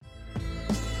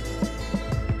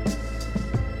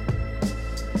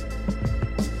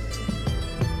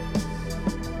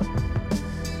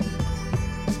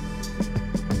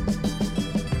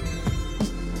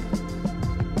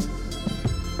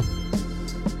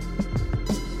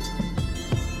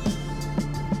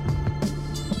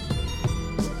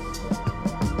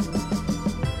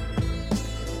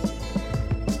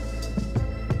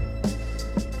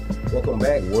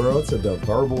black world to the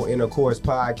Verbal Intercourse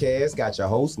Podcast. Got your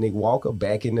host, Nick Walker,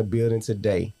 back in the building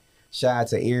today. Shout out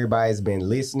to everybody that's been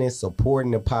listening,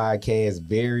 supporting the podcast.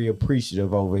 Very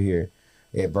appreciative over here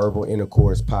at Verbal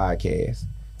Intercourse Podcast.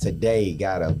 Today,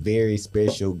 got a very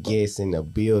special guest in the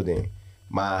building.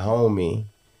 My homie,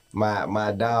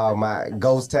 my dog, my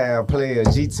Ghost Town player,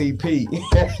 GTP.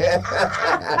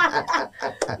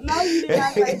 No, you did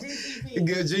not say GTP.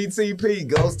 Good GTP,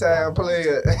 Ghost Town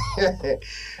player.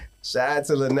 Shout out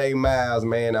to Lenna Myles,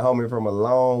 man, the homie from a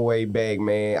long way back,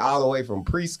 man, all the way from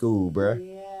preschool, bruh.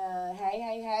 Yeah.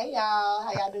 Hey, y'all.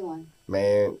 How y'all doing?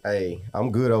 Man, hey,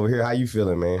 I'm good over here. How you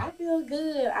feeling, man? I feel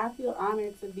good. I feel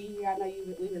honored to be here. I know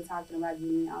we've been talking about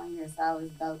you on here, so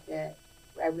it's dope that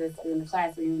we're able to be in the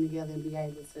classroom together and be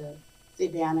able to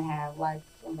sit down and have like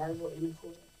some verbal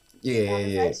intercourse.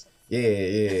 Yeah,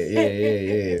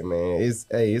 man.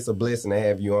 It's a blessing to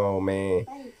have you on, man.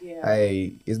 Thank you.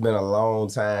 Hey, it's been a long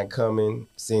time coming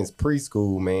since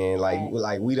preschool, man.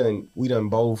 Like we done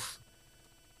both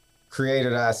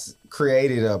created a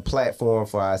platform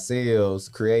for ourselves,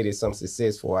 created some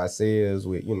success for ourselves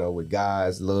with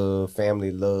God's love,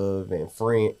 family love, and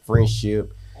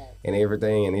friendship and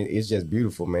everything, and it's just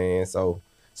beautiful, man. So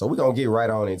we're gonna get right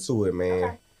on into it, man.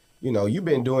 Okay. You've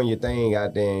been doing your thing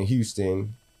out there in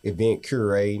Houston, event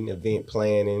curating, event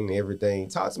planning, everything.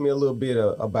 Talk to me a little bit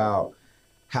about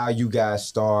how you guys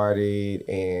started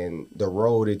and the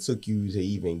road it took you to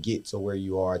even get to where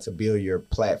you are, to build your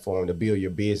platform, to build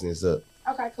your business up.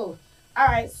 Okay, cool. All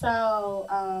right, so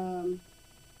I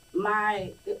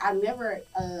never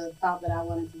thought that I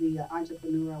wanted to be an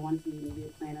entrepreneur. I wanted to be an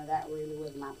event planner. That really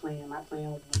wasn't my plan. My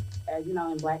plan was,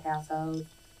 in black households,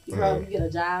 you get a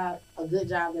job, a good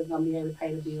job that's going to be able to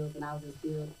pay the bills, and I was just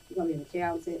you're going to be an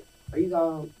accountant, or you're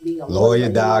going to be a lawyer,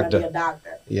 doctor. Be a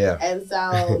doctor. Yeah. And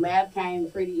so math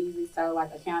came pretty easy. So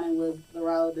like accounting was the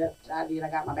road that I did. I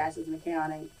got my bachelor's in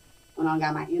accounting, went on,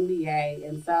 got my MBA.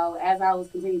 And so as I was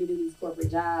continuing to do these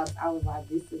corporate jobs, I was like,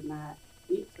 this is not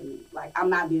it for me. Like, I'm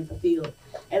not being fulfilled.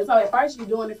 And so at first you're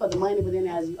doing it for the money, but then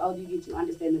as you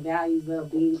understand the values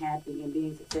of being happy and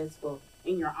being successful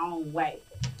in your own way.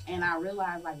 And I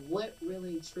realized like what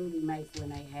really truly makes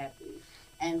Lenna happy.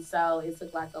 And so it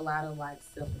took like a lot of like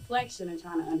self-reflection and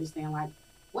trying to understand like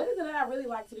what is it that I really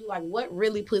like to do? Like what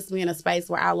really puts me in a space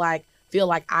where I like feel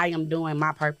like I am doing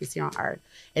my purpose here on earth.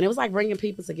 And it was like bringing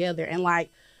people together and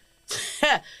like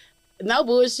no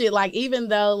bullshit. Like even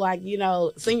though like,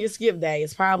 senior skip day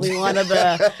is probably one of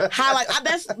the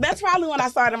highlights. That's probably when I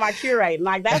started my curating.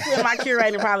 Like that's when my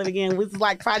curating probably began. Which was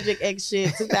like Project X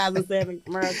shit, 2007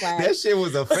 Merle class. That shit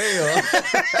was a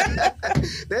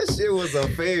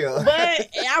fail. But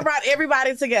I brought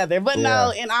everybody together. But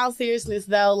no, in all seriousness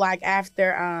though, like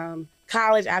after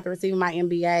college, after receiving my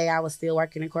MBA, I was still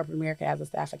working in corporate America as a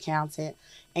staff accountant.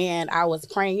 And I was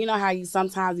praying, you know how you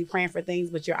sometimes be praying for things,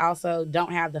 but you also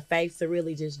don't have the faith to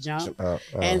really just jump.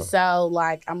 And so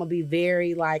like, I'm gonna be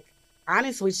very like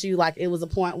honest with you. Like it was a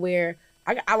point where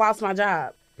I lost my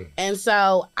job. And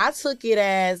so I took it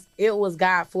as it was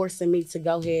God forcing me to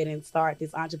go ahead and start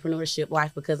this entrepreneurship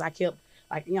life because I kept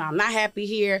like, I'm not happy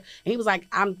here. And he was like,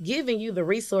 I'm giving you the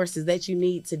resources that you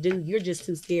need to do. You're just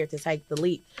too scared to take the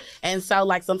leap. And so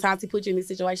like sometimes he puts you in these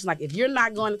situations like, if you're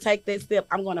not going to take that step,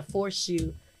 I'm going to force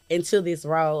you into this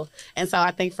role. And so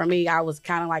I think for me, I was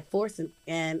kind of like forcing.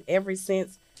 And ever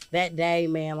since that day,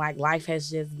 man, like life has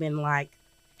just been like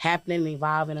happening and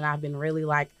evolving. And I've been really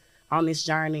like on this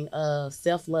journey of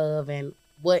self-love and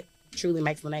what truly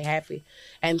makes Lenna happy.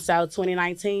 And so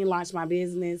 2019 launched my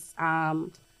business,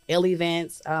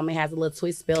 L.E'vyents. It has a little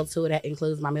twist spell to it that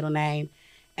includes my middle name.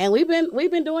 And we've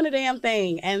been doing the damn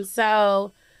thing. And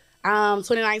so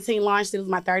 2019 launched. It was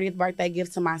my 30th birthday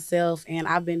gift to myself. And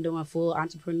I've been doing full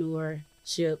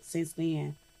entrepreneurship since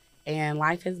then. And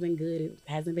life has been good. It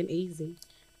hasn't been easy.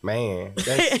 Man,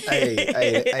 that's,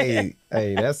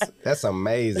 that's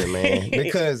amazing, man.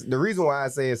 Because the reason why I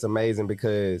say it's amazing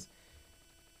because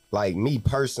like me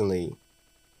personally,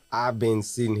 I've been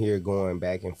sitting here going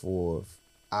back and forth.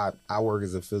 I work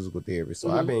as a physical therapist, so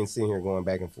I've been sitting here going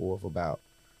back and forth about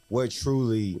what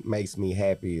truly makes me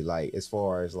happy, like as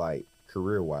far as like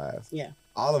career wise. Yeah.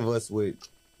 All of us would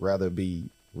rather be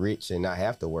rich and not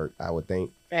have to work, I would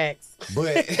think. Facts.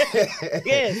 But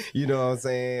Yes. You know what I'm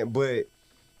saying? But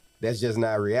that's just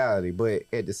not reality. But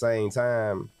at the same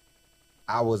time,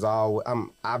 I've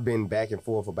been back and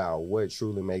forth about what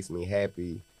truly makes me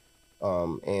happy.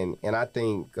 And I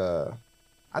think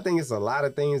it's a lot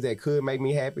of things that could make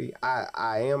me happy.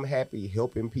 I am happy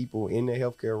helping people in the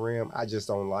healthcare realm. I just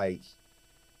don't like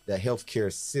the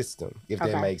healthcare system, if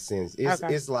that makes sense.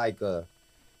 It's like a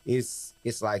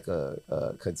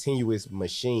continuous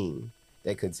machine.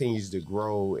 that continues to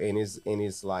grow, and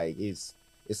it's like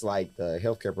the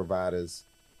healthcare providers,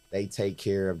 they take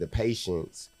care of the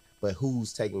patients, but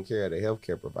who's taking care of the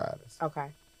healthcare providers? Okay.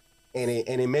 And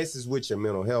it messes with your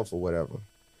mental health or whatever.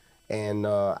 And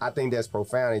I think that's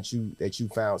profound that you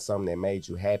found something that made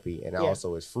you happy and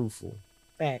also is fruitful.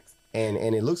 Facts. And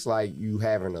it looks like you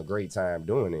having a great time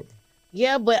doing it.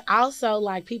 Yeah, but also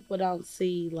like people don't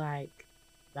see like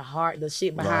the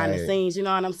shit behind the scenes, you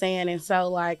know what I'm saying? And so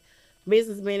like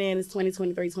business been in, it's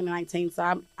 2023, 2019.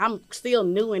 So I'm still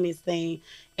new in this thing.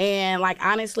 And like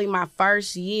honestly, my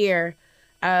first year,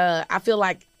 I feel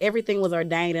like everything was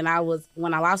ordained, and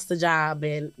when I lost the job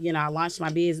and, you know, I launched my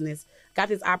business, got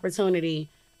this opportunity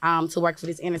to work for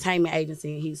this entertainment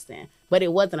agency in Houston. But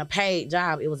it wasn't a paid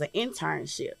job. It was an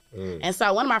internship. And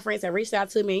so one of my friends had reached out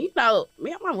to me, you know,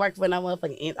 me, I'm not working for no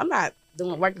motherfucking, I'm not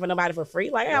working for nobody for free.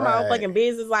 Like, I got my own fucking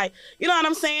business. Like, you know what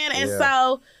I'm saying? And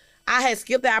so I had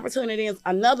skipped the opportunity, and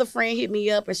another friend hit me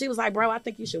up, and she was like, bro, I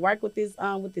think you should work with this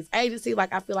agency.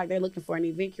 Like, I feel like they're looking for an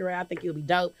event curator. I think you'll be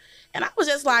dope. And I was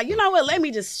just like, you know what? Let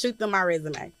me just shoot them my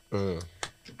resume.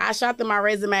 I shot them my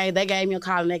resume. They gave me a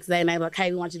call the next day, and they were like,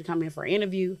 hey, we want you to come in for an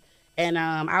interview. And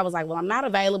I was like, well, I'm not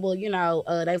available. You know,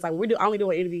 they was like, we're only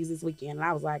doing interviews this weekend. And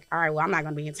I was like, all right, well, I'm not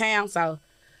going to be in town. So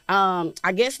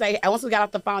I guess once we got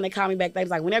off the phone, they called me back. They was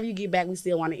like, whenever you get back, we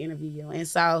still want to interview you. And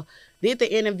so did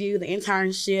the interview. The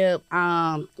internship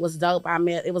was dope.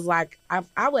 It was like,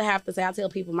 I would have to say, I tell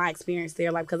people my experience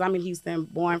there, like, because I'm in Houston,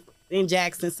 born in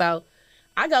Jackson. So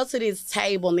I go to this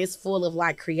table, and it's full of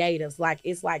like creatives. Like,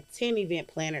 it's like 10 event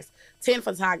planners, 10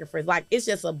 photographers. Like, it's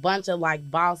just a bunch of like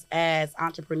boss ass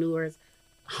entrepreneurs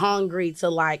hungry to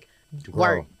like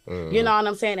work. You know what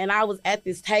I'm saying? And I was at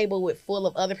this table with full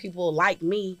of other people like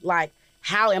me. Like,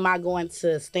 how am I going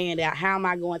to stand out? How am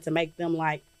I going to make them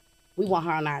like, we want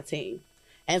her on our team?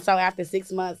 And so after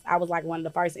 6 months, I was like one of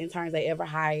the first interns they ever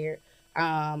hired.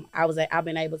 I've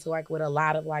been able to work with a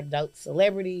lot of like dope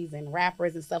celebrities and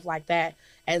rappers and stuff like that.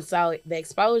 And so the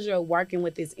exposure of working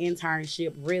with this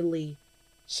internship really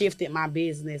shifted my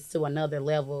business to another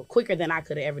level quicker than I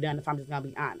could have ever done, if I'm just gonna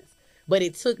be honest. But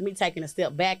it took me taking a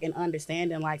step back and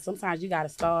understanding like sometimes you gotta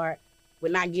start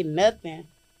with not getting nothing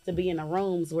to be in the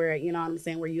rooms where, you know what I'm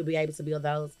saying, where you'll be able to build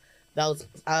those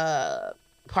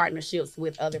partnerships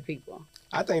with other people.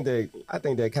 I think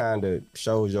that kind of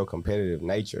shows your competitive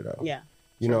nature, though. Yeah.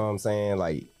 You know what I'm saying?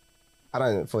 Like,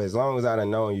 for as long as I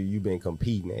done known you, you've been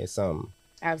competing at something.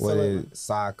 Absolutely. Whether it's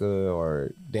soccer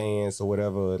or dance or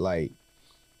whatever, like,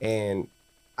 and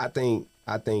I think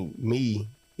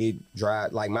it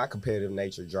drives, like, my competitive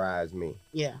nature drives me.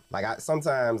 Yeah. Like,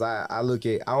 sometimes I look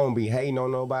at, I don't be hating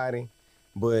on nobody,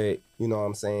 but, you know what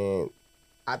I'm saying,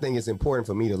 I think it's important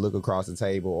for me to look across the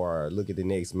table or look at the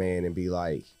next man and be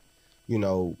like, you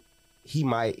know, he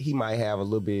might have a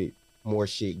little bit more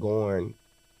shit going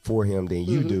for him than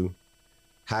you do.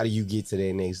 How do you get to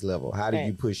that next level? How do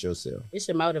you push yourself?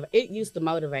 It used to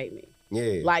motivate me.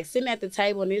 Yeah. Like sitting at the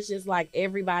table and it's just like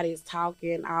everybody's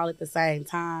talking all at the same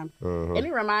time. And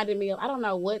it reminded me of, I don't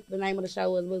know what the name of the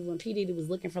show was when P. Diddy was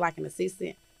looking for like an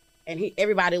assistant. And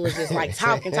everybody was just like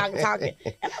talking. And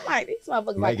I'm like, these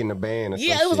motherfuckers making like, a band or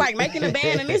yeah, it was like making a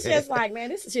band. And it's just like, man,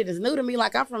 this shit is new to me.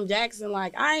 Like, I'm from Jackson.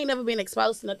 Like, I ain't never been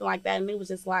exposed to nothing like that. And it was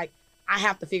just like, I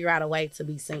have to figure out a way to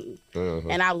be seen.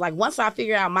 And I was like, once I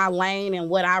figured out my lane and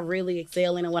what I really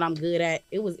excel in and what I'm good at,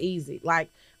 it was easy. Like,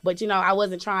 but you know, I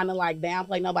wasn't trying to like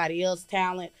downplay nobody else's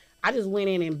talent. I just went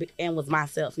in and was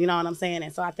myself. You know what I'm saying?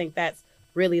 And so I think that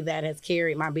has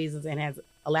carried my business and has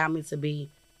allowed me to be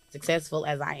successful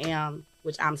as I am,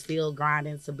 which I'm still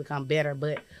grinding to become better.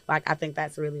 But like, I think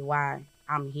that's really why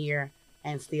I'm here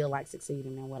and still like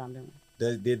succeeding in what I'm doing.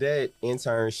 Did that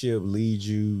internship lead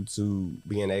you to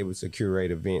being able to curate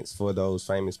events for those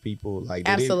famous people? Like,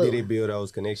 did it build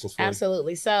those connections for you?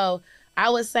 Absolutely. So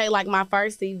I would say like my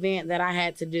first event that I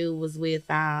had to do was with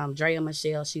Drea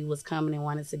Michelle. She was coming and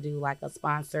wanted to do like a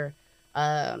sponsor,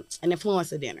 an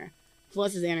influencer dinner.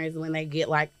 Influencer dinner is when they get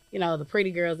like, you know, the pretty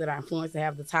girls that are influenced to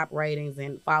have the top ratings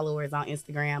and followers on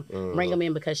Instagram, bring them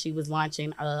in because she was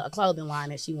launching a clothing line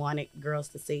that she wanted girls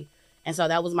to see. And so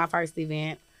that was my first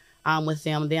event with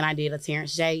them. Then I did a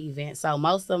Terrence J event. So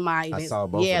most of my events,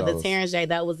 the Terrence J,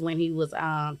 that was when he was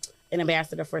an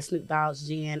ambassador for Snoop Dogg's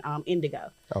gin, Indigo.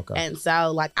 Okay. And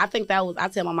so like, I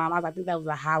tell my mom, I think that was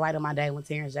a highlight of my day when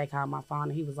Terrence J called my phone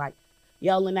and he was like,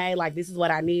 yo, Lenna, like, this is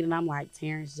what I need. And I'm like,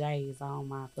 Terrence J is on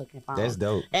my fucking phone. That's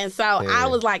dope. And so I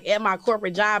was like at my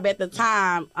corporate job at the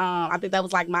time. I think that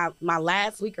was like my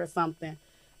last week or something.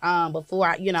 Before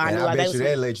I knew I bet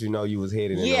that let you know you was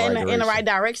headed in the right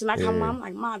direction. I come, I'm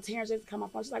like, Mom, Terrence J come on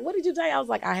my phone. She's like, what did you do? I was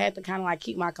like, I had to kind of like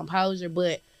keep my composure,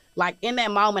 but like in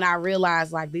that moment, I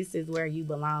realized like this is where you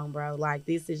belong, bro. Like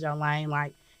this is your lane,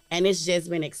 like, and it's just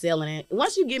been excelling. And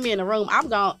once you get me in the room, I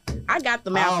got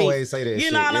the mouthpiece. I always say that.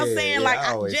 You know what I'm saying?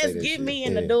 Yeah, like, just get me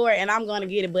in the door, and I'm gonna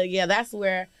get it. But yeah, that's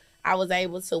where I was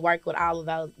able to work with all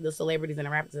of the celebrities and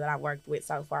the rappers that I worked with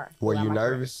so far. Were you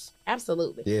nervous?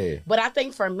 Absolutely. Yeah. But I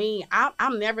think for me,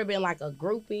 I've never been like a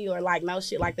groupie or like no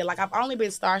shit like that. Like I've only been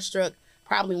starstruck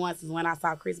probably once is when I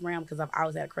saw Chris Brown, because I've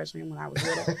always had a crush on him when I was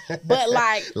little. But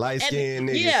like light-skinned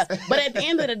niggas. Yeah. But at the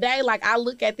end of the day, like I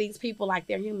look at these people like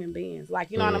they're human beings. Like,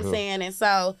 you know what I'm saying? And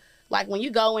so like when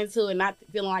you go into it not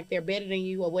feeling like they're better than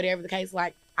you or whatever the case,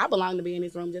 like I belong to be in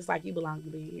this room just like you belong to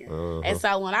be here. And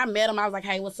so when I met him, I was like,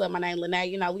 hey, what's up? My name Lenna.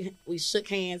 You know, we shook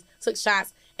hands, took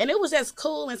shots, and it was just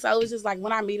cool. And so it was just like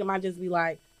when I meet him, I just be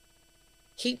like,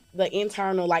 keep the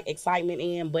internal like excitement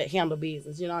in, but handle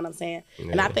business. You know what I'm saying?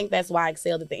 Yeah. And I think that's why I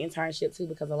excelled at the internship too,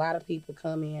 because a lot of people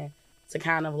come in to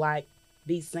kind of like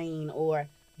be seen or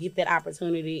get that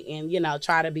opportunity and, you know,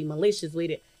 try to be malicious with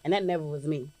it. And that never was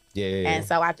me. Yeah. And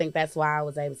so I think that's why I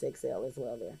was able to excel as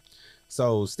well there.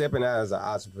 So stepping out as an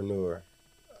entrepreneur,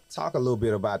 talk a little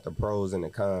bit about the pros and the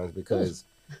cons, because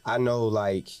I know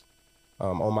like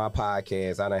on my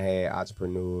podcast, I done had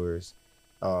entrepreneurs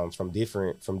from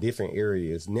different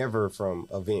areas, never from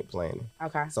event planning.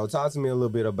 Okay. So talk to me a little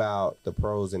bit about the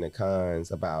pros and the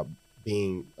cons about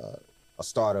being a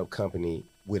startup company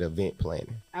with event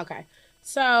planning. Okay.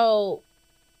 So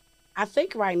I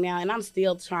think right now, and I'm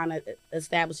still trying to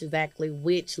establish exactly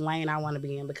which lane I want to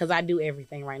be in, because I do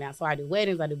everything right now. So I do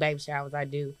weddings, I do baby showers, I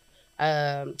do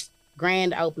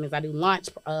grand openings, I do launch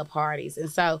parties. And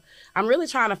so I'm really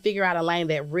trying to figure out a lane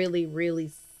that really,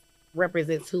 really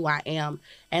represents who I am.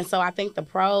 And so I think the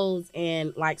pros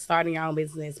in like starting your own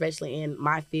business, especially in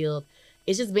my field,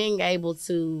 is just being able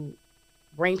to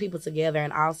bring people together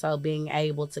and also being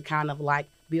able to kind of like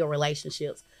build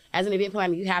relationships. As an event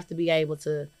planner, you have to be able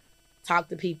to talk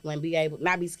to people and be able,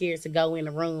 not be scared to go in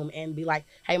the room and be like,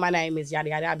 hey, my name is yada,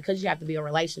 yada, yada, because you have to build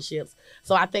relationships.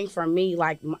 So I think for me,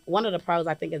 like one of the pros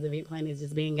I think as an event planner is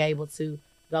just being able to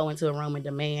go into a room and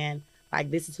demand, like,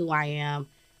 this is who I am.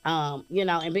 You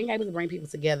know, and being able to bring people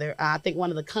together. I think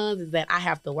one of the cons is that I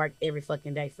have to work every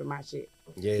fucking day for my shit.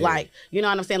 Yeah. Like, you know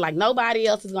what I'm saying? Like, nobody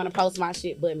else is going to post my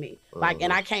shit but me. Like,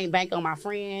 and I can't bank on my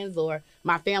friends or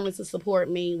my family to support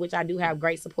me, which I do have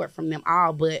great support from them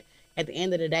all. But at the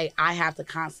end of the day, I have to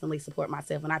constantly support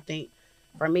myself. And I think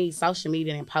for me, social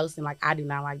media and posting, like, I do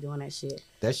not like doing that shit.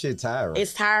 That shit tiring.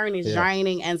 It's tiring. It's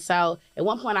draining. And so at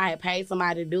one point I had paid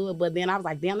somebody to do it, but then I was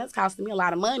like, damn, that's costing me a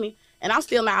lot of money. And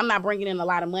I'm not bringing in a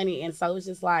lot of money. And so it's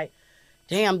just like,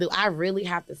 damn, do I really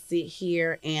have to sit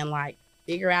here and like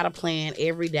figure out a plan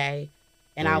every day?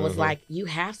 And I was like, you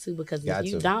have to, because if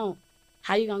you don't,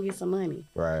 how you gonna get some money?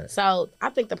 Right. So I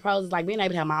think the pros is like being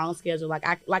able to have my own schedule. Like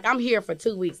I'm here for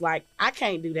 2 weeks. Like I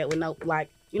can't do that with no, like,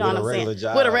 you know what I'm saying?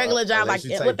 With a regular job, like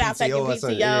without taking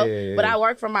PTO. Yeah. But I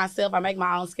work for myself. I make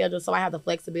my own schedule, so I have the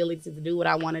flexibility to do what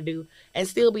I want to do and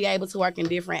still be able to work in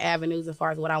different avenues as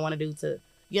far as what I want to do to,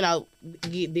 you know,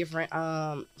 get different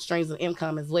streams of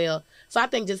income as well. So I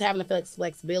think just having the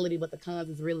flexibility, but the cons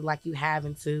is really like you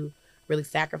having to really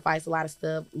sacrifice a lot of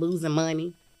stuff, losing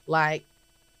money. Like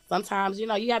sometimes, you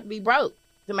know, you have to be broke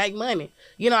to make money.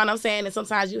 You know what I'm saying? And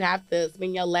sometimes you have to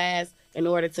spend your last in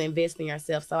order to invest in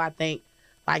yourself. So I think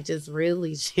like just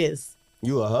really just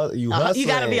you hustling. You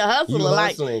got to be a hustler,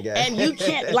 like, guy. And you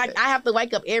can't like I have to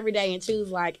wake up every day and choose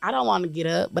like I don't want to get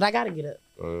up, but I got to get up.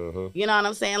 You know what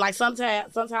I'm saying? Like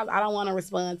sometimes I don't want to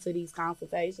respond to these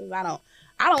consultations. I don't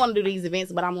want to do these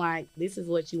events, but I'm like, this is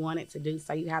what you wanted to do,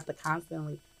 so you have to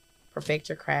constantly perfect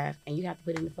your craft and you have to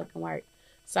put in the fucking work.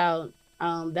 So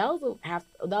those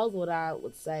what I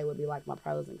would say would be like my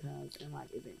pros and cons in like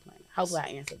event planning. Hopefully I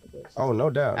answered the question. Oh, no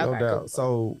doubt, no doubt. Cool.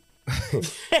 So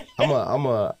I'm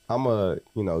a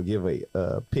you know, give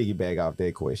a piggyback off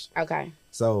that question. Okay.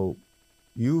 So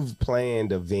you've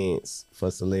planned events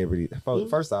for celebrities.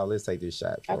 First off, let's take this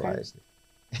shot. Okay.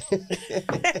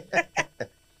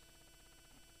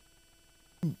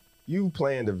 You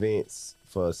planned events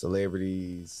for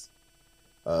celebrities.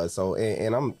 So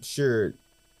I'm sure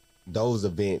those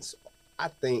events,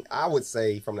 I would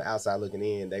say from the outside looking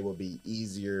in, they will be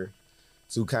easier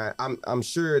to I'm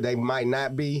sure they might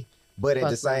not be, but at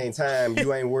the same time,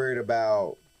 you ain't worried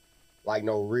about like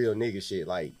no real nigga shit,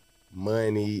 like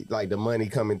money, like the money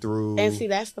coming through. And see,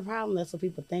 that's the problem. That's what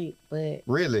people think. But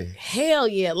really, hell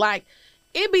yeah, like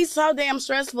it'd be so damn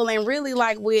stressful. And really,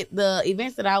 like with the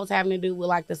events that I was having to do with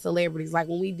like the celebrities, like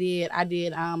when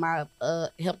I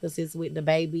helped assist with the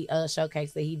baby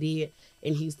showcase that he did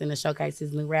in Houston to showcase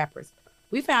his new rappers.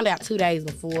 We found out 2 days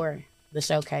before the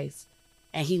showcase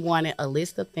and he wanted a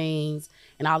list of things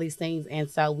and all these things. And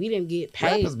so we didn't get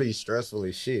paid. Rappers be stressful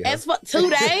as shit. It's for 2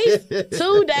 days.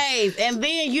 2 days. And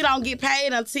then you don't get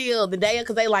paid until the day,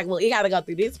 because they like, well, you got to go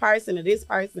through this person and this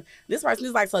person. This person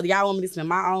is like, so y'all want me to spend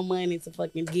my own money to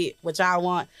fucking get what y'all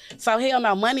want? So hell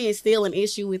no, money is still an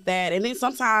issue with that. And then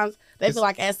sometimes they feel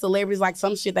like as celebrities, like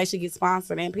some shit they should get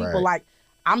sponsored. And people like,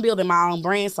 I'm building my own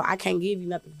brand, so I can't give you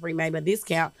nothing for free, maybe a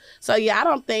discount. So yeah, I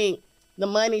don't think the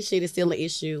money shit is still an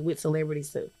issue with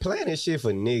celebrities too. Planning shit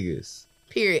for niggas.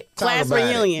 Period. Class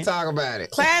reunion. Talk about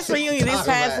it. Class reunion this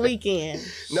past weekend.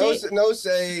 No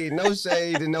shade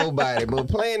to nobody, but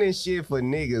planning shit for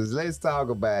niggas. Let's talk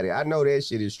about it. I know that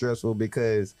shit is stressful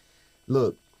because,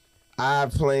 look, I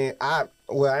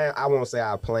won't say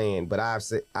I planned, but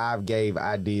I've gave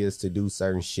ideas to do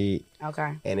certain shit.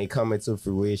 Okay. And they come into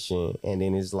fruition, and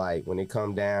then it's like when it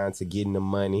come down to getting the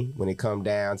money, when it come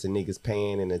down to niggas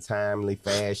paying in a timely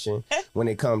fashion, when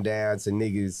it come down to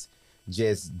niggas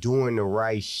just doing the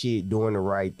right shit, doing the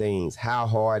right things, how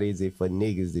hard is it for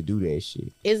niggas to do that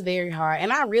shit? It's very hard.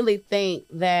 And I really think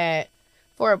that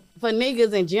for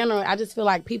niggas in general, I just feel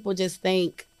like people just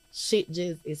think shit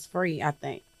just is free, I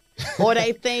think. Or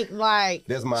they think like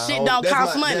shit don't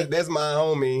cost money. That's my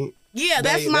homie. Yeah,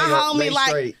 that's my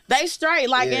homie. They straight.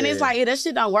 Like, and it's like, that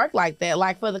shit don't work like that.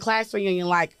 Like for the class reunion,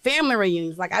 like family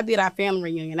reunions. Like I did our family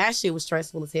reunion. That shit was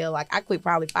stressful as hell. Like I quit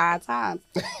probably 5 times.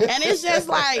 And it's just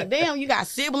like, damn, you got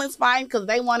siblings fighting because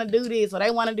they want to do this or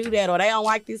they want to do that or they don't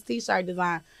like this t-shirt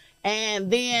design. And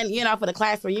then, you know, for the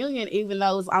class reunion, even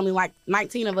though it was only like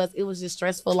 19 of us, it was just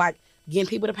stressful, like getting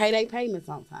people to pay their payments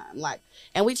on time. Like,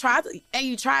 and we tried to, and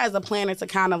you try as a planner to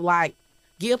kind of like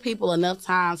give people enough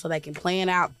time so they can plan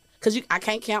out. Because I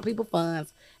can't count people's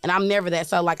funds, and I'm never that.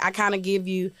 So, like, I kind of give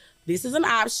you, this is an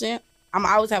option. I'm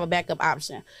always have a backup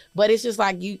option. But it's just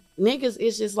like, you niggas,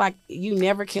 it's just like, you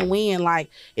never can win. Like,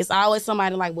 it's always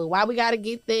somebody like, well, why we got to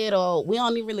get that? Or we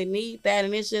don't even really need that.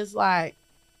 And it's just like,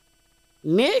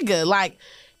 nigga, like,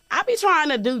 I be trying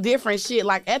to do different shit.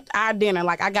 Like, at our dinner,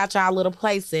 like, I got y'all little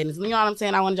play settings. You know what I'm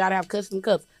saying? I want y'all to have custom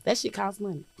cups. That shit costs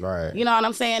money. Right. You know what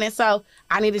I'm saying? And so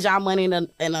I needed y'all money in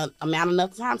a amount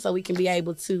enough time so we can be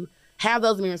able to have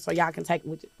those memories so y'all can take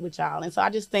with y'all. And so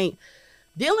I just think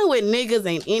dealing with niggas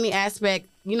in any aspect,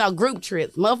 you know, group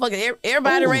trips, motherfucker,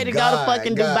 everybody ready to go to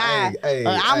fucking Dubai.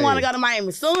 I want to go to Miami.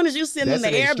 As soon as you sit in the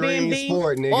Airbnb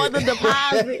sport, or the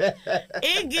deposit,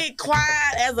 it get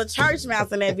quiet as a church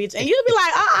mouse in that bitch. And you be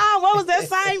like, what was that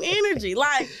same energy?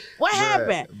 Like, what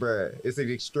happened? Bruh, it's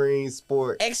an extreme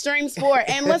sport. Extreme sport.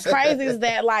 And what's crazy is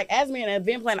that, like, as me an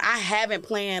event planner, I haven't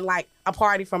planned, like, a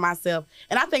party for myself.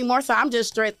 And I think more so, I'm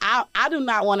just stressed. I do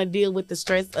not want to deal with the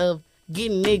stress of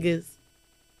getting niggas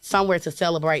somewhere to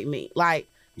celebrate me. Like,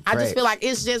 I just feel like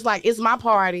it's just like, it's my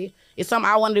party. It's something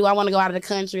I want to do. I want to go out of the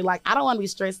country. Like, I don't want to be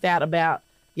stressed out about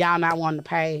y'all not wanting to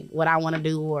pay what I want to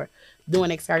do or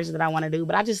doing excursions that I want to do.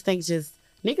 But I just think just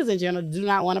niggas in general do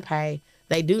not want to pay.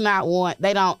 They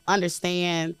don't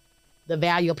understand the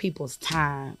value of people's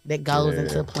time that goes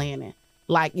into planning.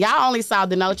 Like, y'all only saw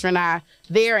Denotra and I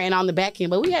there and on the back end,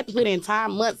 but we had to put in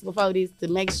time months before this to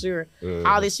make sure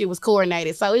all this shit was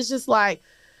coordinated. So it's just like,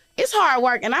 it's hard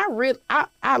work, and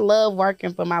I love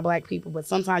working for my Black people, but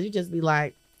sometimes you just be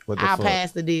like, I'll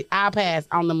pass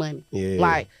on the money. Yeah.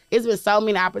 Like, it's been so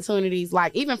many opportunities,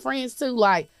 like even friends too.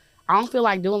 Like, I don't feel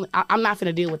like doing. I'm not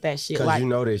finna deal with that shit. Like, you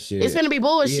know this shit. It's finna be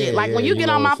bullshit. Like when you get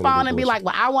on my phone and be like,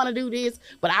 well, I want to do this,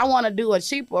 but I want to do a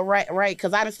cheaper rate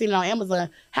because I done seen it on Amazon.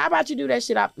 How about you do that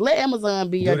shit? Let Amazon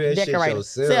be your decorator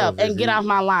self and get off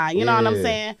my line. You know what I'm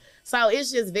saying? So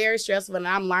it's just very stressful, and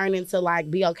I'm learning to like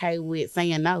be okay with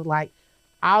saying no. Like,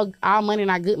 all money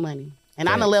not good money. And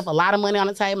I done left a lot of money on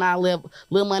the table. I left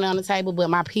little money on the table, but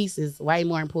my peace is way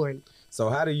more important. So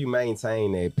how do you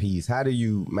maintain that peace? How do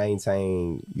you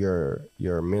maintain your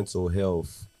mental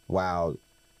health while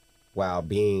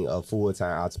being a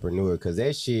full-time entrepreneur? Because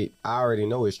that shit, I already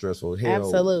know is stressful. Hell,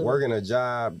 absolutely. Working a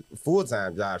job,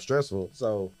 full-time job, stressful.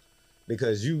 So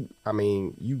because you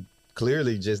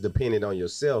clearly just depended on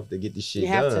yourself to get this shit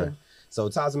done. So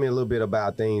talk to me a little bit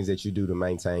about things that you do to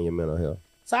maintain your mental health.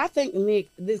 So I think, Nick,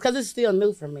 because it's still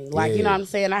new for me. Like, you know what I'm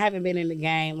saying? I haven't been in the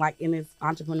game, like, in this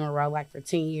entrepreneur role, like, for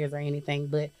 10 years or anything.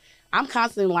 But I'm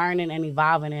constantly learning and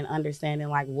evolving and understanding,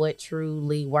 like, what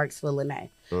truly works for Lenna.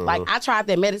 Like, I tried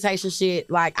that meditation shit.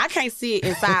 Like, I can't sit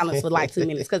in silence for, like, 2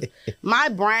 minutes. Because my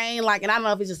brain, like, and I don't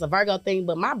know if it's just a Virgo thing,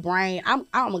 but my brain, I'm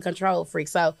a control freak.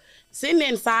 So sitting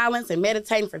in silence and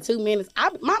meditating for 2 minutes,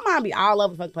 my mind be all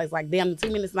over the fucking place. Like, damn, the 2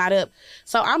 minutes not up.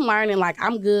 So I'm learning, like,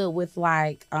 I'm good with,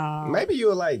 like... Maybe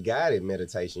you're like guided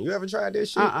meditation. You ever tried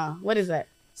this shit? What is that?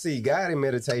 See, guided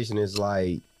meditation is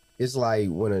like it's like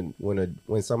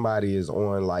when somebody is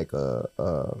on like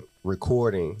a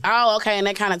recording. Oh, okay, and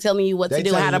they're kind of telling you what to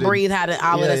do, how to breathe, how to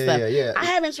all of that stuff. Yeah. I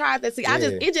haven't tried that. See,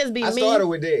 it just be me. I started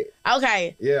with that.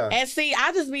 Okay. Yeah. And see,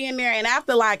 I just be in there, and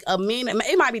after like a minute,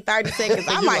 it might be 30 seconds.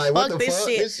 I'm like, fuck this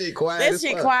shit. This shit quiet. This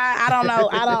shit quiet. I don't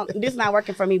know. This not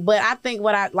working for me. But I think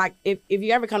what I like, if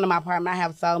you ever come to my apartment, I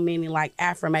have so many like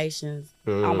affirmations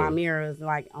on my mirrors,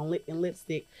 like in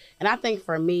lipstick. And I think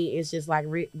for me, it's just like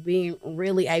being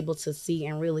really able to see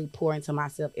and really pour into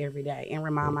myself every day and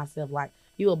remind myself like,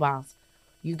 you a boss.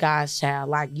 You guys, child,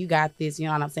 like you got this, you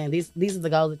know what I'm saying? These are the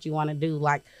goals that you want to do.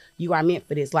 Like you are meant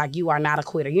for this. Like you are not a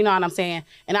quitter. You know what I'm saying?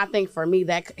 And I think for me,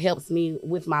 that helps me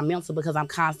with my mental because I'm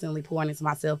constantly pouring into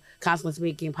myself, constantly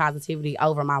speaking positivity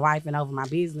over my life and over my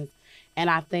business. And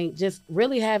I think just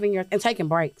really having and taking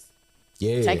breaks.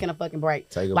 Yeah. Taking a fucking break.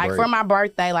 Like for my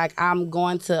birthday, like I'm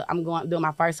going doing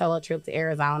my first solo trip to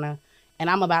Arizona. And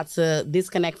I'm about to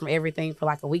disconnect from everything for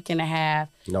like a week and a half.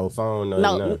 No phone,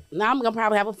 no. I'm gonna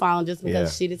probably have a phone just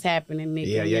because shit is happening, nigga.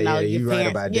 Yeah, you know, your parents, right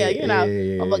about that. You know,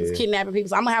 motherfuckers kidnapping people.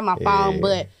 So I'm gonna have my phone,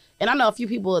 and I know a few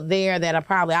people there that are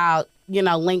probably out,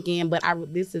 link in. But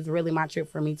this is really my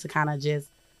trip for me to kind of just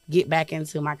get back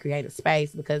into my creative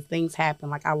space because things happen.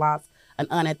 Like I lost an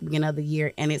aunt at the beginning of the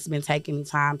year, and it's been taking me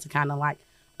time to kind of like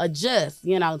adjust.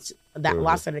 That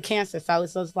loss of the cancer. So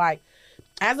it's just like,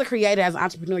 as a creator, as an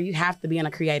entrepreneur, you have to be in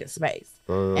a creative space.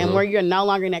 And where you're no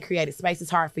longer in that creative space, it's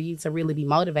hard for you to really be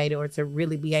motivated or to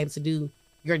really be able to do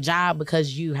your job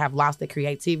because you have lost the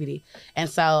creativity. And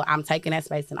so I'm taking that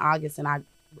space in August, and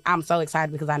I'm so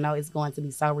excited because I know it's going to be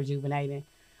so rejuvenating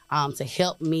to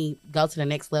help me go to the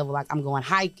next level. Like I'm going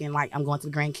hiking, like I'm going to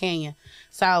the Grand Canyon.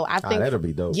 So I think that'll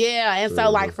be dope. Yeah. And so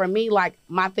like for me, like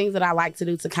my things that I like to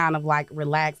do to kind of like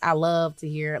relax, I love to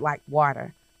hear like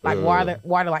water. Like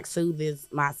water like soothes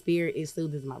my spirit. It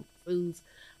soothes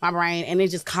my brain, and it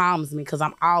just calms me because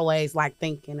I'm always like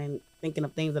thinking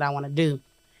of things that I want to do.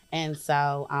 And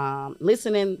so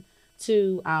listening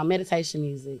to meditation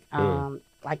music,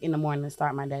 like in the morning to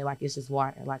start my day, like it's just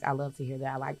water. Like I love to hear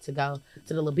that. I like to go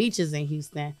to the little beaches in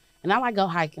Houston, and I like go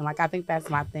hiking. Like I think that's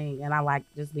my thing, and I like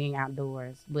just being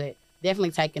outdoors. But definitely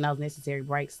taking those necessary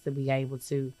breaks to be able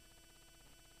to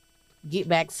get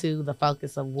back to the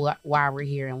focus of why we're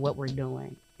here and what we're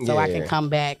doing. So I can come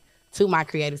back to my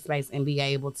creative space and be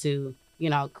able to,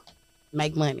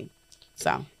 make money.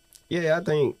 So. Yeah, I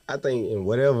think in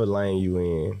whatever lane you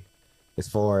in, as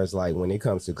far as like when it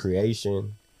comes to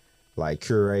creation, like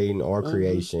curating or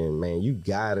creation, man, you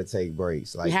gotta take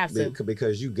breaks. Like you have to.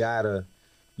 Because you gotta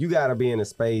be in a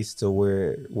space to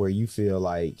where you feel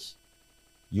like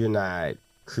you're not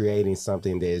creating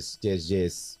something that's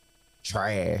just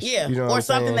trash. Yeah, or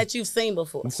something that you've seen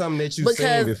before. Something that you've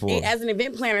seen before. Because as an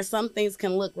event planner, some things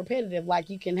can look repetitive. Like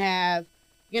you can have,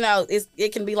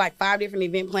 it can be like 5 different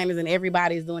event planners and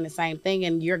everybody's doing the same thing.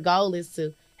 And your goal is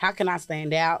to, how can I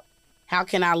stand out? How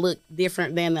can I look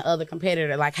different than the other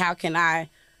competitor? Like how can I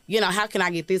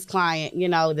get this client,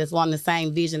 that's on the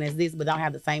same vision as this, but don't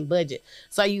have the same budget?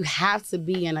 So you have to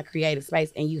be in a creative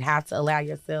space and you have to allow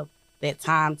yourself that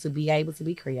time to be able to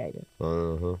be creative.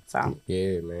 So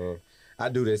yeah, man. I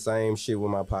do the same shit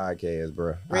with my podcast,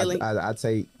 bro. Really? I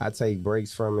take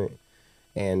breaks from it,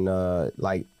 and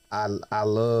like I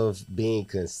love being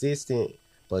consistent,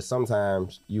 but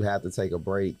sometimes you have to take a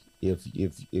break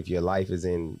if your life is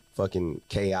in fucking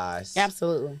chaos.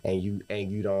 Absolutely. And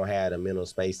you don't have the mental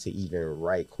space to even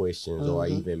write questions or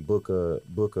even book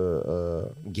a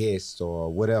guest or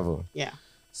whatever. Yeah.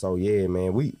 So yeah,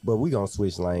 man. We gonna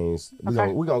switch lanes. We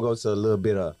gonna go to a little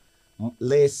bit of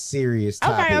less serious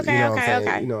topic.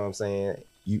 Okay. You know what I'm saying?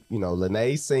 You know,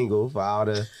 Lenae's single. For all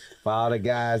the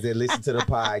guys that listen to the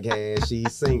podcast,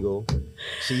 she's single.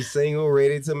 She's single,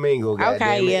 ready to mingle.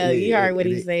 Okay, you heard what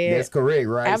he said. That's correct,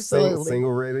 right? Absolutely.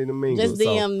 Single, ready to mingle. Just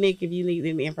DM Nick if you need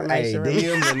any information. Hey,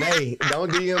 DM Lenae.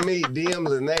 Don't DM me. DM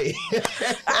Lenae.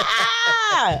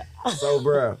 So,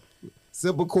 bro,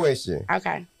 simple question.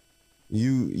 Okay.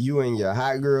 You in your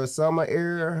hot girl summer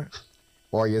era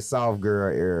or your soft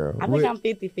girl era? I think I'm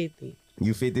 50-50.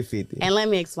 You 50-50. And let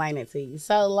me explain it to you.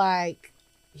 So like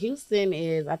Houston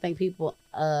is, I think people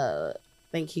know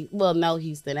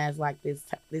Houston as like this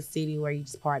city where you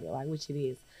just party, like, which it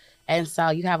is. And so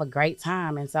you have a great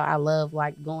time. And so I love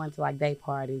like going to like day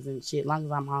parties and shit, as long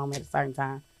as I'm home at a certain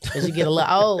time. Because you get a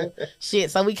little old shit.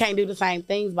 So we can't do the same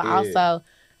things. But also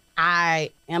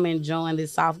I am enjoying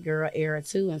this soft girl era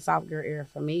too. And soft girl era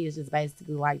for me is just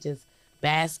basically like just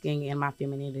basking in my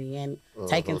femininity and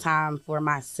taking time for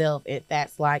myself. If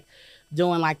that's like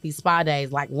doing like these spa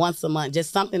days, like once a month,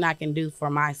 just something I can do for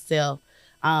myself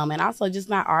And also just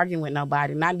not arguing with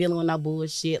nobody, not dealing with no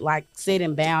bullshit, like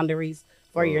setting boundaries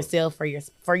for yourself,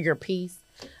 for your peace.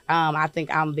 I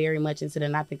think I'm very much into that,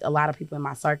 and I think a lot of people in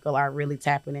my circle are really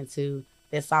tapping into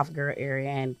that soft girl area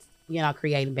and,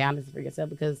 creating boundaries for yourself,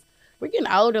 because we're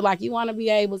getting older. Like, you want to be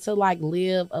able to, like,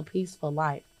 live a peaceful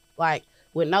life, like,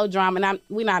 with no drama. And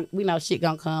we know shit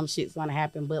gonna come, shit's gonna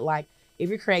happen, but, like, if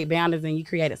you create boundaries and you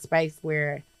create a space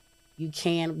where you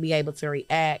can be able to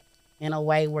react in a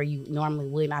way where you normally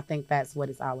wouldn't, I think that's what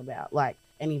it's all about, like,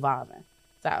 and evolving.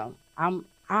 So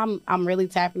I'm really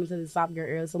tapping into the soft girl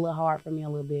area. It's a little hard for me a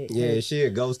little bit. Yeah, she a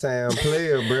ghost town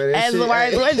player, bro. As the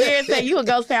word, what Jared said, you a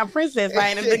ghost town princess,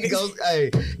 ain't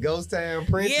it? Ghost town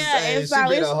princess. Yeah, hey, she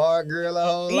been a hard girl her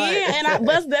whole life. Yeah,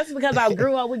 but that's because I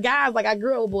grew up with guys. Like, I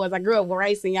grew up with boys. I grew up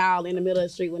racing y'all in the middle of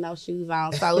the street with no shoes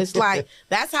on. So it's like,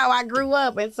 that's how I grew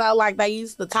up. And so, like, they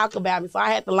used to talk about me. So I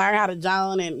had to learn how to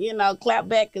joan and, clap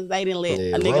back because they didn't let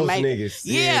a nigga make it.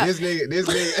 Yeah, this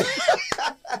nigga.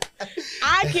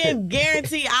 I can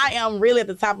guarantee I am really at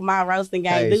the top of my roasting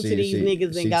game due to these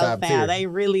niggas in Ghost Town. They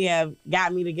really have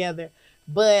got me together.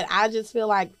 But I just feel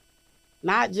like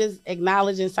not just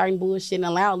acknowledging certain bullshit and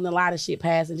allowing a lot of shit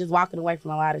pass and just walking away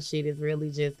from a lot of shit is really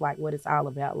just like what it's all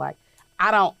about. Like,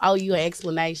 I don't owe you an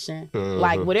explanation. Mm-hmm.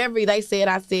 Like, whatever they said,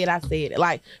 I said it.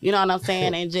 Like, you know what I'm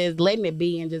saying? And just letting it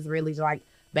be and just really like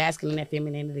basking in that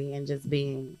femininity and just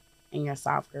being in your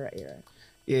soft girl era.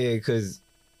 Yeah, because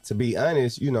to be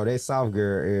honest, that soft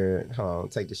girl era,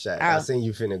 take the shot. I seen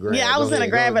you finna grab. Yeah, I was finna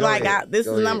grab it like, this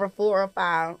is number 4 or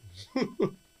 5.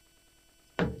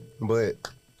 But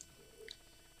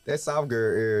that soft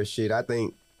girl era shit, I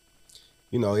think,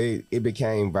 it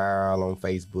became viral on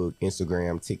Facebook,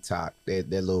 Instagram, TikTok, that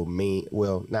little meme,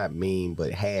 well, not meme, but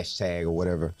hashtag or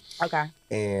whatever. Okay.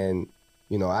 And,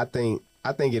 I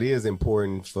think it is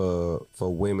important for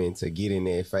women to get in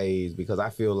that phase, because I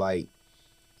feel like,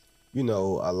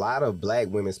 a lot of black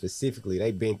women specifically,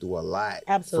 they've been through a lot.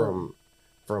 Absolutely.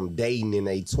 From dating in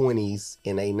their 20s,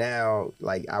 and they now,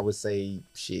 like, I would say,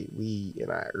 we in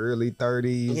our early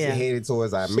 30s, headed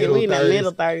towards our middle 30s. We in the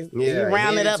middle 30s. Yeah, you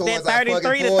round it up that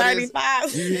 33 to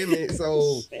 35. You hear me?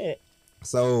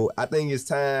 So I think it's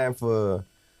time for,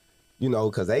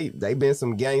 because they been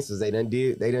some gangsters. They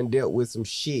done dealt with some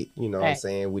shit, what I'm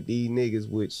saying, with these niggas,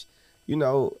 which,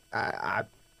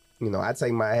 I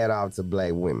take my hat off to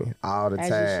black women all the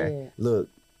time. Look,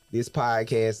 this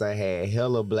podcast, I had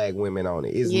hella black women on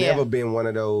it. It's never been one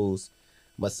of those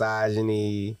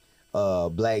misogyny,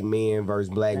 black men versus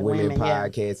black women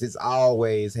podcasts. It's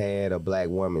always had a black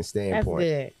woman standpoint.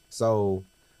 That's good. So,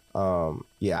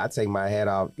 I take my hat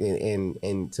off.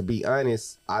 And to be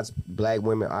honest, black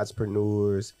women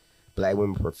entrepreneurs, black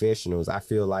women professionals, I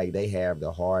feel like they have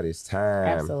the hardest time.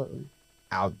 Absolutely.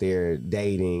 Out there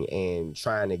dating and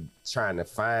trying to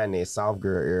find that soft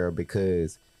girl era,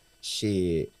 because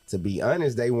shit, to be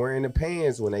honest, they wearing the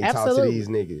pants when they talk to these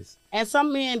niggas. And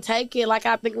some men take it, like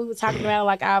I think we were talking about,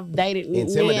 like I've dated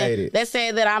intimidated. Men that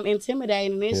said that I'm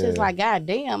intimidated, and it's just like, God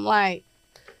damn, like,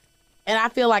 and I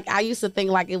feel like I used to think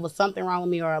like it was something wrong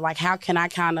with me, or like, how can I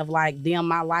kind of like dim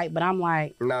my light? But I'm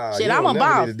like, nah, shit, I'm a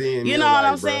boss. You know what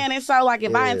I'm saying? And so like,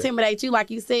 if I intimidate you, like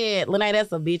you said, Lenna,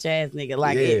 that's a bitch ass nigga.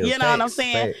 Like, you know what I'm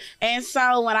saying? And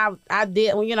so when I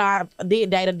did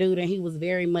date a dude and he was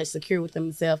very much secure with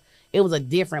himself, it was a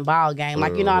different ball game.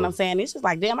 Like, you know what I'm saying? It's just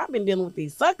like, damn, I've been dealing with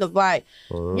these suckers. Like,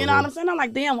 you know what I'm saying? I'm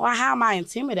like, damn, well, how am I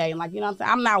intimidating? Like, you know what I'm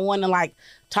saying? I'm not one to like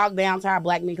talk down to our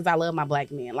black men, because I love my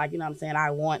black men. Like, you know what I'm saying?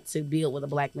 I want to build with a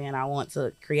black man. I want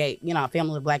to create, a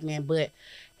family with black men. But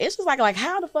it's just like,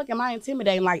 how the fuck am I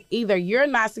intimidating? Like, either you're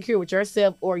not secure with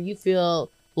yourself or you feel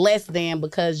less than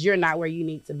because you're not where you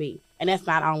need to be. And that's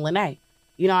not on Lenna.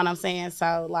 You know what I'm saying?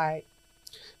 So, like.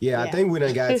 Yeah, I think we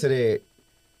done got to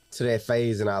that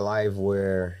phase in our life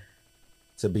where,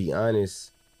 to be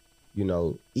honest,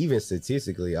 even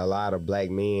statistically, a lot of black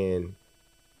men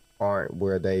aren't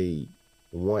where they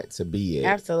want to be at.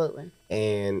 Absolutely.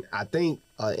 And I think,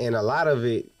 and a lot of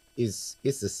it is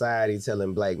society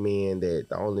telling black men that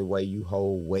the only way you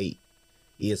hold weight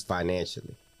is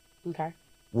financially. Okay.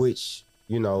 Which,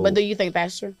 But do you think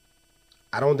that's true?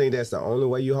 I don't think that's the only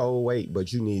way you hold weight,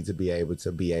 but you need to be able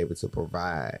to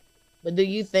provide. But do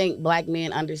you think black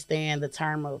men understand the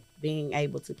term of being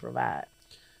able to provide?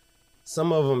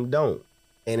 Some of them don't.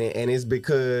 And it's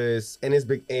because,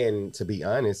 and to be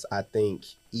honest, I think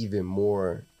even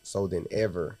more so than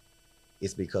ever,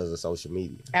 it's because of social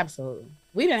media. Absolutely.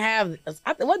 We didn't have,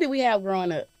 what did we have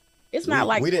growing up? It's not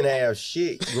like we didn't have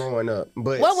shit growing up.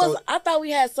 But I thought we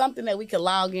had something that we could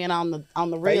log in on the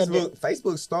real.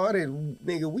 Facebook started,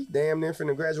 nigga, we damn near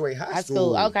finna graduate high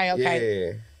school. Okay.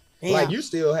 Yeah. Damn. Like, you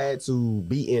still had to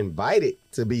be invited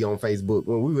to be on Facebook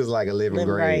when we was like 11th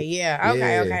grade. Yeah.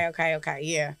 Okay.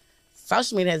 Yeah.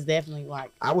 Social media has definitely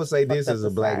like. I would say this as a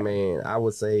black society. man. I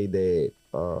would say that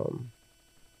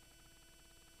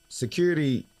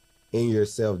security in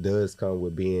yourself does come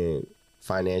with being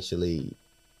financially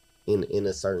in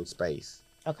a certain space.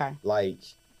 Okay. Like,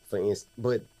 for instance,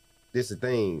 but this is the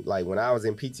thing. Like, when I was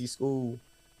in PT school,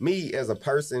 me as a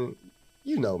person,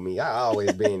 you know me, I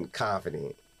always been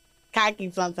confident.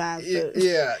 Cocky sometimes too.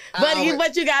 Yeah.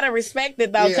 But you gotta respect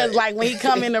it though, because like when he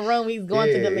come in the room, he's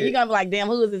going to them, and you gonna be like, damn,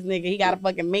 who is this nigga? He got a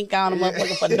fucking mink on, a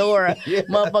motherfucking fedora,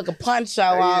 motherfucking poncho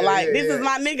on. Like, this is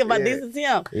my nigga, but this is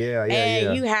him.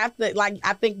 And you have to, like,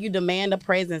 I think you demand a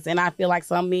presence, and I feel like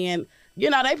some men, you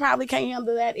know, they probably can't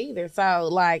handle that either. So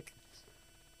like,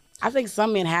 I think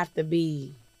some men have to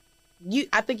be.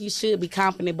 I think you should be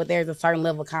confident, but there's a certain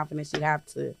level of confidence you have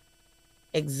to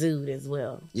exude as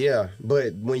well. Yeah,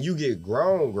 but when you get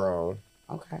grown,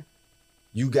 okay,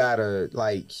 you gotta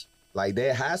like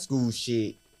that high school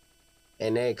shit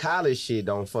and that college shit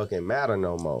don't fucking matter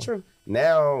no more. True.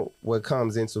 Now what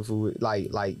comes into food,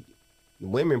 like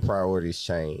women priorities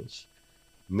change,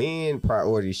 men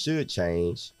priorities should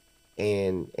change,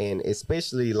 and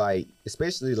especially like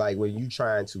when you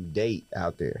trying to date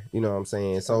out there, you know what I'm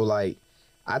saying? So like,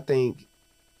 I think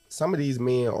some of these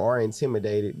men are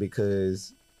intimidated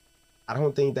because I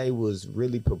don't think they was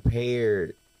really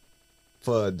prepared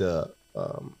for the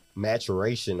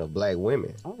maturation of black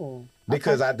women. Oh, okay.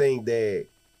 Because I think that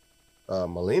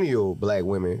millennial black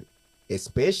women,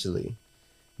 especially,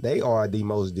 they are the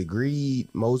most degreed,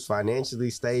 most financially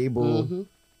stable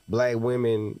black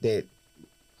women that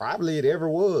probably it ever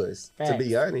was. Facts. To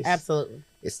be honest. Absolutely.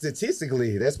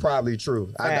 Statistically, that's probably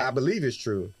true. I believe it's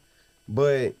true.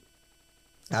 But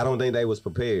I don't think they was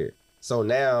prepared. So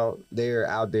now they're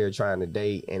out there trying to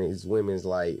date, and it's women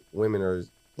are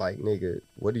like, nigga,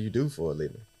 what do you do for a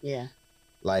living? Yeah.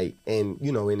 Like, and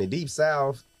you know, in the deep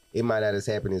South, it might not have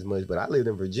happened as much, but I lived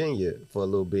in Virginia for a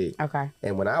little bit. Okay.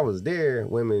 And when I was there,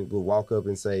 women would walk up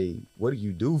and say, what do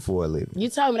you do for a living? You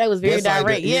told me that was very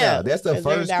direct. Like that's the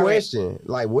first question.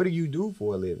 Like, what do you do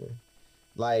for a living?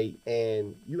 Like,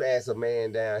 and you ask a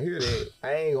man down here that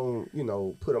I ain't gonna, you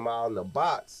know, put them all in the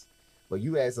box. But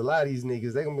you ask a lot of these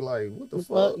niggas, they gonna be like, what the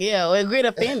fuck? Yeah, or get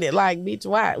offended. Like, bitch,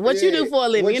 why? What you do for a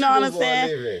living? You know what I'm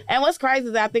saying? And what's crazy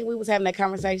is I think we was having that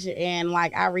conversation, and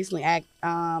like I recently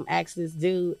asked this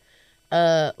dude,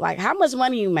 like, how much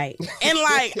money you make? And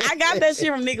like, I got that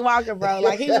shit from Nick Walker, bro.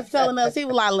 Like, he was telling us, he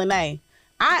was like, Lenna,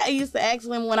 I used to ask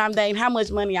women when I'm dating how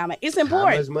much money I make. It's important.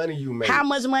 How much money you make? How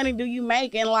much money do you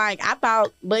make? And like, I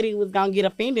thought Buddy was gonna get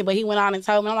offended, but he went on and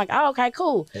told me. I'm like, oh, okay,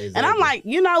 cool. Exactly. And I'm like,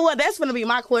 you know what? That's gonna be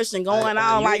my question going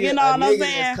on. Like, you know what I'm saying?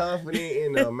 That's confident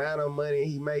in the amount of money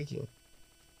he making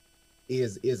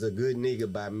is a good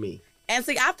nigga by me. And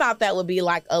see, I thought that would be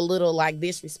like a little like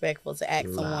disrespectful to ask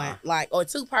someone like, or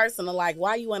too personal. Like,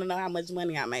 why you want to know how much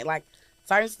money I make? Like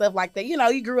certain stuff like that. You know,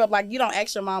 you grew up like you don't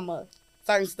ask your mama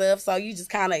certain stuff, so you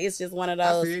just kind of, it's just one of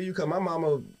those. I feel you, because my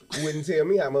mama wouldn't tell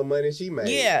me how much money she made.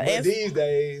 Yeah. But these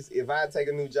days, if I take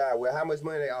a new job, well, how much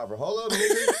money they offer? Hold up,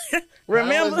 nigga.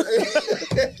 Remember?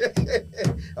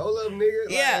 Hold up, nigga.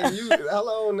 Yeah. Like, you,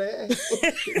 hold on, man.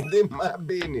 This my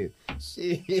business.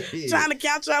 Shit. Trying to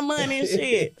count your money and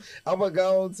shit. I'm going to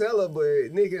go and tell her,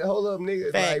 but nigga, hold up,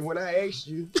 nigga. Facts. Like, when I asked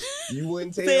you, you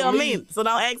wouldn't tell me. So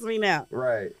don't ask me now.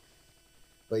 Right.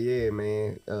 But yeah,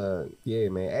 man.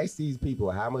 Ask these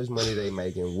people how much money they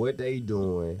making, what they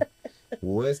doing,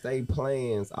 what's they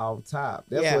plans off top.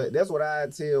 That's what I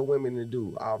tell women to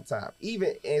do off top.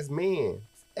 Even as men,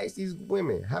 ask these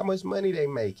women how much money they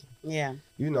making. Yeah.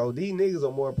 You know, these niggas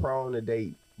are more prone to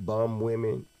date bum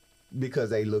women because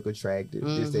they look attractive,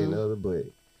 this, that, and the other. But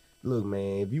look,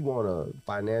 man, if you want a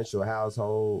financial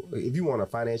household, if you want a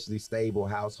financially stable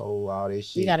household, all this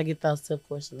shit, you got to get those tough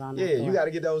questions on. Yeah, you got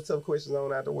to get those tough questions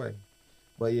on out the way.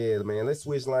 But yeah, man, let's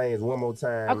switch lanes one more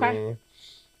time, man.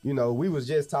 You know, we was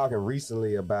just talking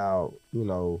recently about, you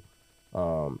know,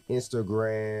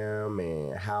 Instagram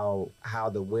and how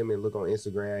the women look on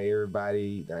Instagram.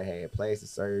 Everybody that had plastic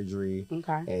surgery.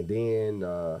 Okay. And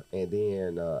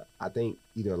then I think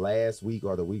either last week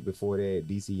or the week before that,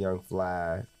 DC Young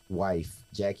Fly wife,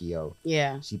 Jackie O.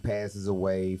 Yeah. She passes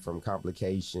away from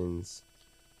complications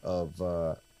of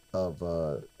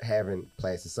having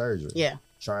plastic surgery. Yeah.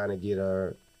 Trying to get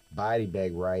her body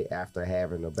back right after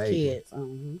having a baby. Kids.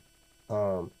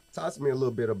 Talk to me a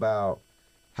little bit about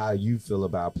how you feel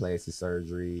about plastic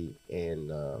surgery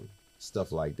and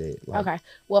stuff like that. Okay.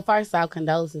 Well, first off,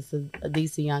 condolences to a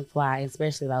DC young fly,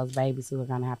 especially those babies who are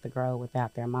gonna have to grow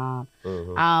without their mom.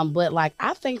 Mm-hmm. But like,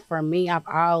 I think for me, I've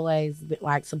always been,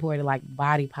 like, supported like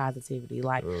body positivity.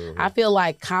 Like, I feel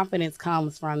like confidence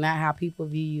comes from not how people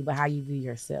view you, but how you view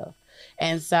yourself.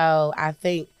 And so I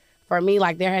think for me,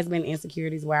 like, there has been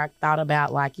insecurities where I thought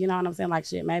about, like, you know what I'm saying? Like,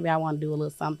 shit, maybe I want to do a little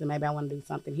something. Maybe I want to do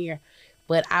something here.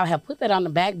 But I have put that on the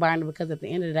back burner because at the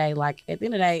end of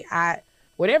the day,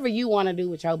 whatever you want to do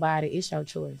with your body, it's your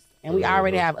choice. And we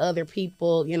already have other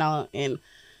people, you know, in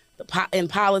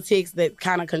politics that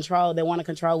kind of want to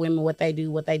control women, what they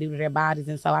do to their bodies.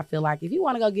 And so I feel like if you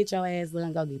want to go get your ass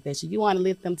done, go get that shit. You want to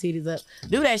lift them titties up,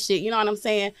 do that shit. You know what I'm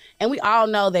saying? And we all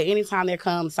know that anytime there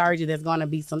comes surgery, there's going to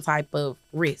be some type of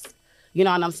risk. You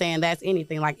know what I'm saying? That's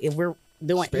anything. Like if we're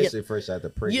doing, especially fresh after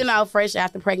pregnancy. You know, fresh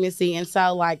after pregnancy. And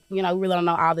so, like, you know, we really don't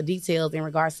know all the details in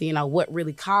regards to, you know, what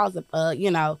really caused,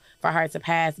 you know, for her to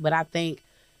pass. But I think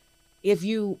if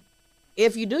you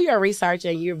do your research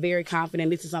and you're very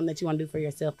confident this is something that you want to do for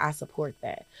yourself, I support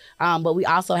that. But we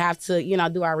also have to, you know,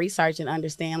 do our research and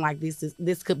understand, like,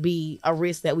 this could be a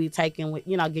risk that we've taken with,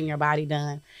 you know, getting your body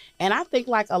done. And I think,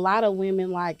 like, a lot of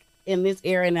women, like, in this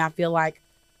area, and I feel like,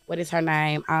 what is her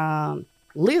name?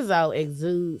 Lizzo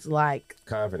exudes like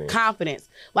confidence.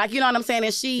 Like, you know what I'm saying?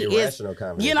 And she irrational is,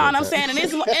 confidence. you know what I'm saying? And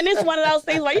it's one of those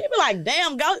things where you be like,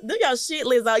 damn, go do your shit,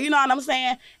 Lizzo. You know what I'm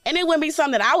saying? And it wouldn't be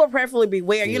something that I would preferably be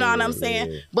wearing. You know what I'm saying?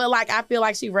 Yeah. But like, I feel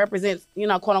like she represents, you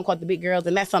know, quote unquote, the big girls.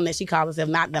 And that's something that she calls herself.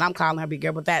 Not that I'm calling her big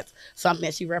girl, but that's something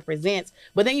that she represents.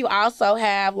 But then you also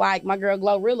have like my girl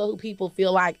Glorilla, who people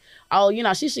feel like, oh, you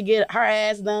know, she should get her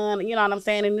ass done. You know what I'm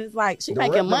saying? And it's like, she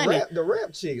making money. The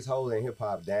rap chicks holding hip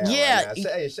hop down. Yeah. Right now.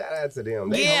 Hey, shout out to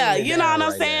them. Yeah, you know what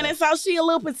I'm saying? Now. And so she a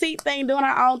little petite thing doing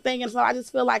her own thing. And so I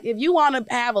just feel like if you want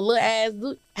to have a little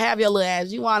ass, have your little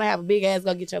ass. You want to have a big ass,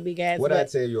 go get your big ass. What I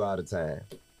tell you all the time,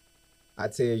 I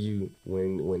tell you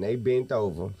when they bent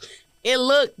over, it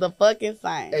looked the fucking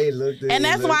same. And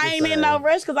that's why I ain't in no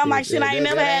rush, because I'm like, shit, I ain't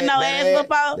never had no ass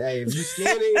before. Hey, if you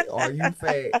skinny or you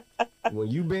fat, when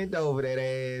you bent over, that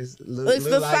ass looks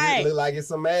the like same. Look like it's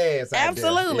some ass.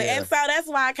 Absolutely. Yeah. And so that's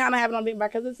why I kind of have it on big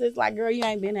back, because it's just like, girl, you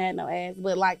ain't been had no ass.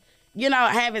 But like, you know,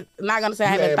 I haven't thought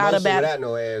about it. Without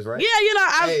no ass, right? Yeah, you know,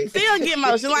 I still get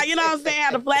motion. Like, you know what I'm saying?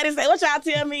 Have the flattest ass. What y'all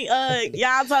tell me?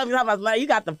 Y'all told me something about, you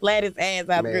got the flattest ass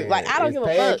out of the group. Like, I don't give a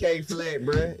fuck. Pancake flat,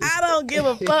 bro. I don't give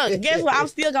a fuck. Guess what? I'm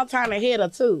still gonna turn a head or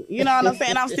two. You know what I'm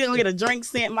saying? I'm still gonna get a drink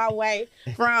sent my way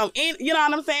from, you know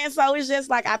what I'm saying? So it's just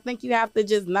like, I think you have to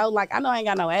just know, like, I know I ain't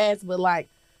got no ass, but like,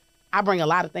 I bring a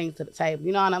lot of things to the table.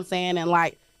 You know what I'm saying? And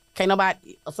like,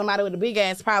 somebody with a big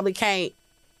ass probably can't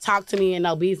talk to me in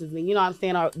no business, you know what I'm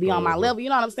saying, or be on my level, you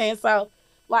know what I'm saying? So,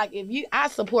 like, I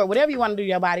support whatever you want to do to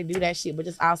your body, do that shit, but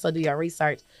just also do your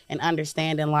research and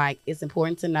understanding, like, it's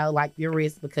important to know, like, your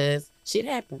risk, because shit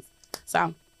happens.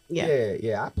 So, yeah.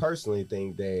 Yeah, I personally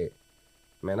think that,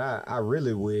 man, I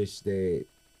really wish that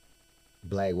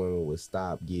Black women would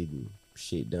stop getting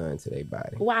shit done to their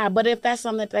body. Why? But if that's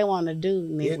something that they want to do,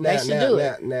 they should do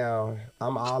it. Now,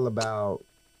 I'm all about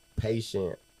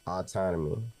patient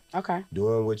autonomy. Okay.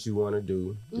 Doing what you want to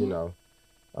do, you know.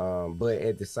 But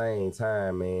at the same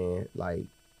time, man, like,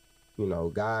 you know,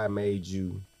 God made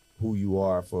you who you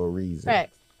are for a reason.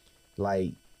 Facts.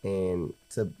 Like, and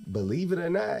to believe it or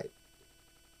not,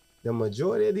 the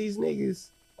majority of these niggas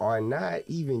are not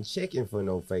even checking for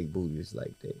no fake booties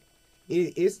like that.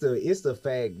 It's the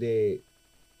fact that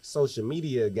social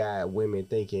media got women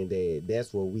thinking that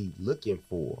that's what we looking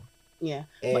for. Yeah.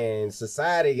 And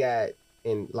society got,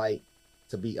 and like,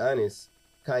 to be honest,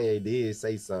 Kanye did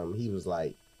say something. He was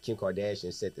like, Kim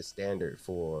Kardashian set the standard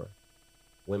for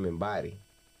women's body,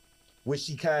 which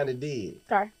she kind of did.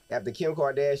 Okay. After Kim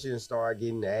Kardashian started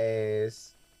getting the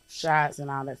ass shots and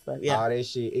all that stuff, yeah, all that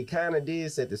shit, it kind of did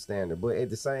set the standard. But at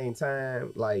the same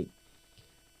time, like,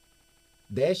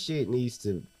 that shit needs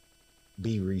to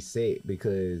be reset,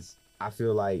 because I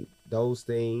feel like those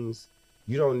things,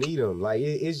 you don't need them. Like,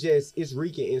 it's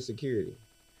wreaking insecurity.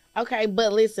 Okay,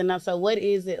 but listen, now, so what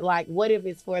is it like? What if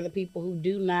it's for the people who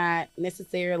do not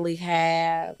necessarily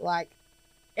have, like,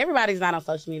 everybody's not on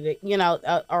social media, you know,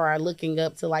 or are looking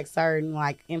up to like certain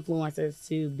like influencers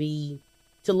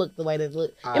to look the way they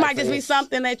look. It might just be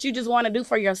something that you just want to do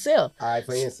for yourself. All right,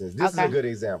 for instance, this is a good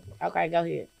example. Okay, go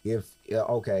ahead.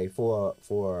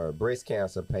 For a breast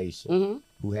cancer patient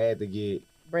who had to get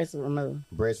breast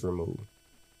removed,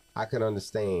 I can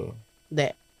understand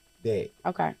that.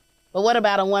 Okay. But what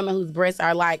about a woman whose breasts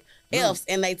are like F's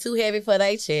and they too heavy for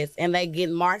their chest and they get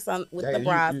marks on with the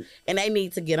bras and they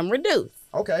need to get them reduced?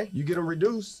 Okay, you get them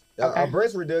reduced. A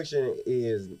breast reduction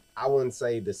is, I wouldn't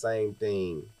say the same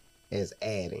thing as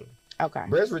adding. Okay.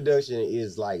 Breast reduction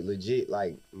is like legit,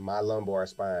 like my lumbar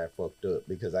spine fucked up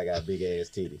because I got big ass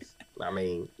titties. I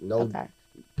mean, no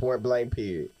point blank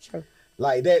period. True.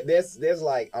 Like that's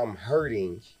like I'm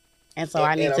hurting, and so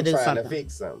I need to do something. I'm trying to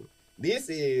fix something. This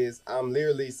is I'm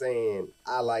literally saying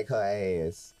I like her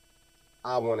ass.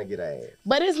 I want to get ass.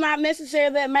 But it's not necessary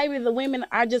that maybe the women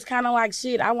are just kind of like,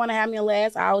 shit, I want to have me a little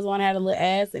ass. I always want to have a little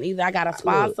ass. And either I got a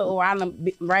sponsor or I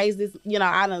done raise this,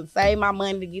 I done save my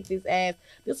money to get this ass.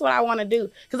 This is what I want to do.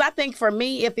 Because I think for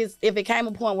me, if it came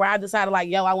a point where I decided like,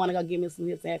 yo, I want to go get me some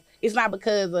hips and ass, it's not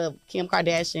because of Kim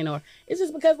Kardashian or it's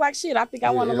just because like, shit, I think I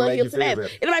want a little hips and ass.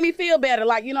 It'll make me feel better.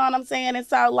 Like, you know what I'm saying? And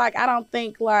so like, I don't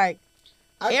think like,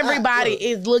 everybody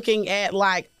is looking at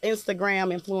like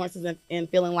Instagram influencers and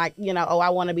feeling like, I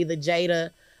want to be the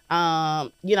Jada,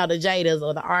 the Jadas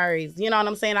or the Aries. You know what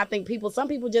I'm saying? I think some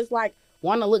people just like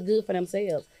want to look good for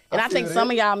themselves. And I think some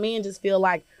of y'all men just feel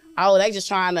like, oh, they just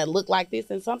trying to look like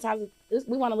this. And sometimes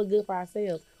we want to look good for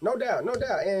ourselves. No doubt.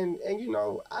 And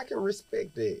I can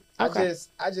respect that. Okay.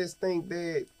 I just think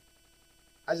that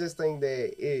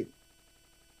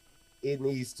it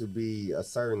needs to be a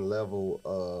certain level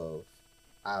of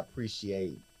I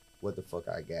appreciate what the fuck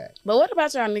I got. But what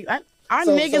about y'all niggas? Our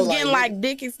niggas getting like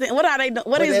dick extent. What are they doing?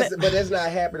 What is it? But that's not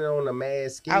happening on a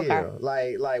mass scale.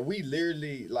 Okay. Like we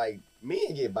literally like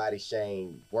men get body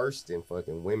shamed worse than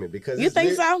fucking women because you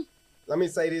think so? Let me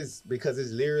say this because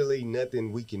it's literally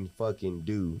nothing we can fucking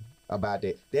do about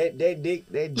that. That dick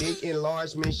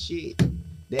enlargement shit.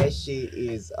 That shit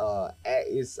is and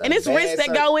it's risks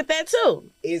that go with that too.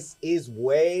 It's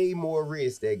way more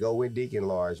risks that go with dick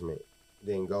enlargement.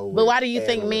 But why do you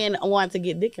think men want to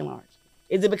get dick enlarged?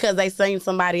 Is it because they seen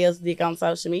somebody else's dick on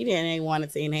social media and they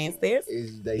wanted to enhance theirs?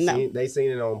 They seen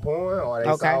it on porn, or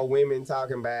they saw women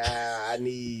talking about how I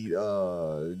need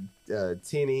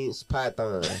 10-inch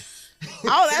python.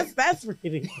 Oh, that's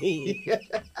really deep.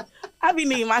 I be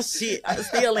needing my shit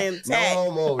still intact.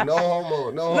 No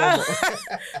homo. I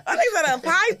think that a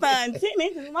python 10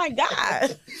 inches. My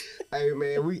God. Hey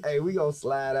man, we gonna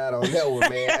slide out on that one,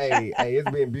 man. hey, it's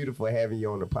been beautiful having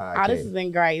you on the podcast. Oh, this has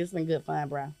been great. It's been good fun,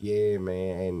 bro. Yeah,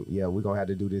 man, and yeah, we're gonna have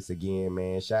to do this again,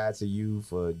 man. Shout out to you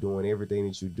for doing everything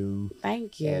that you do.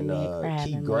 Thank you, and Nick, for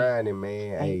having keep grinding,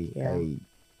 man. Hey,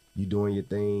 you doing your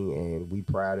thing, and we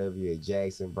proud of you at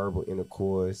Jackson Verbal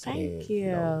Intercourse. Thank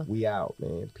you. We out,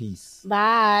 man. Peace.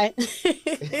 Bye.